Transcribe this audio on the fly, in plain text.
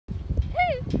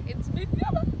Hey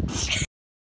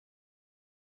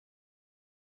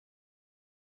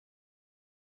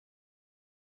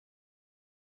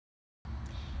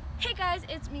guys,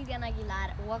 it's me, Diana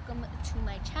Aguilar. Welcome to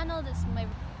my channel. This is my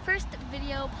first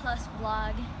video plus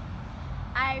vlog.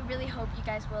 I really hope you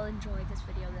guys will enjoy this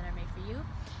video that I made for you.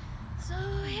 So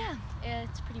yeah,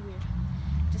 it's pretty weird.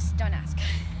 Just don't ask.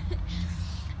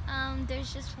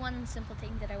 There's just one simple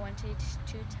thing that I wanted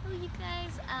to tell you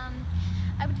guys.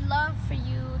 I would love for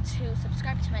you to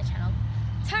subscribe to my channel.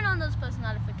 Turn on those post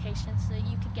notifications so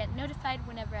you could get notified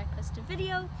whenever I post a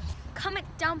video. Comment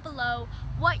down below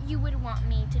what you would want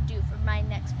me to do for my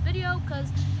next video,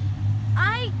 because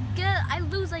I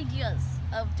lose ideas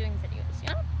of doing videos,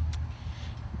 you know?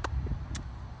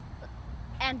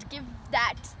 And give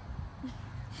that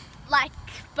like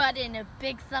button a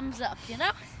big thumbs up, you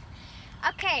know?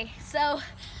 Okay, so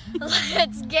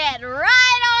let's get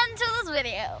right on to this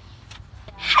video.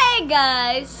 Hey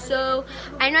guys, so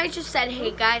I know I just said hey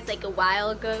guys like a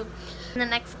while ago. In the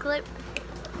next clip,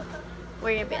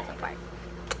 we're gonna be at the park.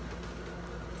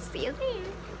 See you there.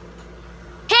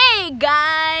 Hey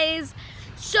guys!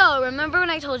 So remember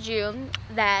when I told you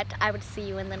that I would see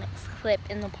you in the next clip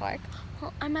in the park?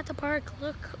 Well, I'm at the park.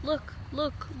 Look, look,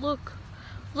 look, look.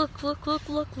 Look, look, look,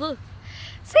 look, look.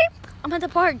 See? I'm at the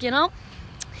park, you know?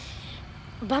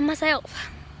 By myself.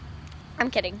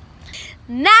 I'm kidding.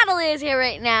 Natalie is here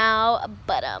right now,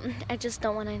 but I just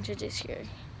don't want to introduce her,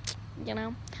 you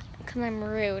know? Because I'm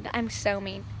rude. I'm so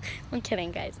mean. I'm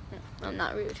kidding, guys. No, I'm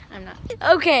not rude. I'm not.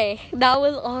 Okay, that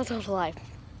was all total lie.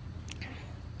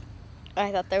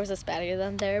 I thought there was a spider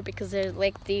down there because there's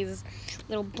like these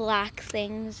little black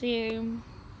things here.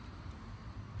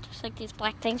 Just like these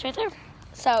black things right there.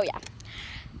 So yeah.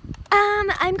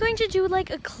 I'm going to do like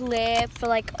a clip for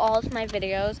like all of my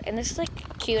videos, and this is like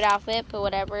a cute outfit, but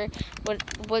whatever.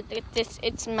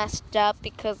 It's messed up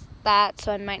because that,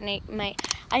 so I might make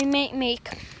a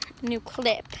new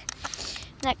clip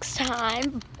next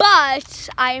time. But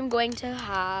I am going to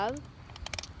have,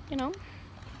 you know,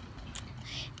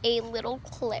 a little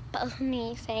clip of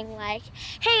me saying like,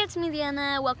 hey, it's me,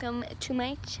 Diana, welcome to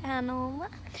my channel,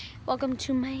 welcome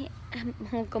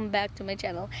back to my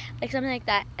channel, like something like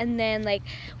that. And then like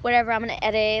whatever I'm gonna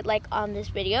edit like on this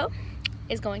video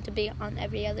is going to be on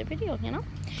every other video, you know?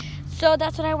 So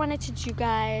that's what I wanted to do,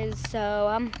 guys.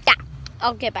 So yeah,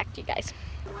 I'll get back to you guys.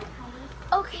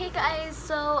 Okay guys,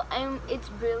 so it's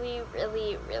really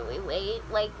late,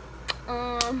 like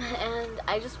and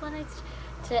I just wanted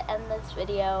to end this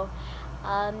video.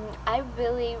 I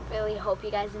really hope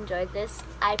you guys enjoyed this.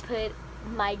 I put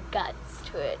my guts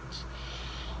to it.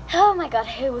 Oh my god,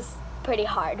 it was pretty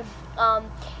hard.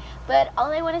 But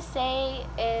all I want to say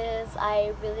is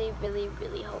I really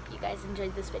hope you guys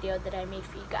enjoyed this video that I made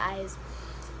for you guys.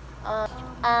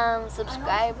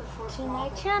 Subscribe to my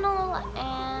channel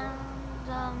and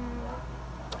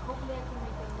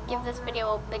give this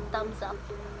video a big thumbs up.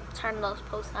 Turn those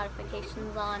post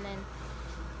notifications on and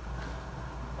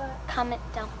comment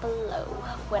down below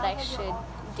what I should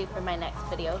do for my next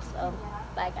video. So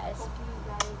bye guys,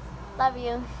 love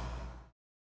you.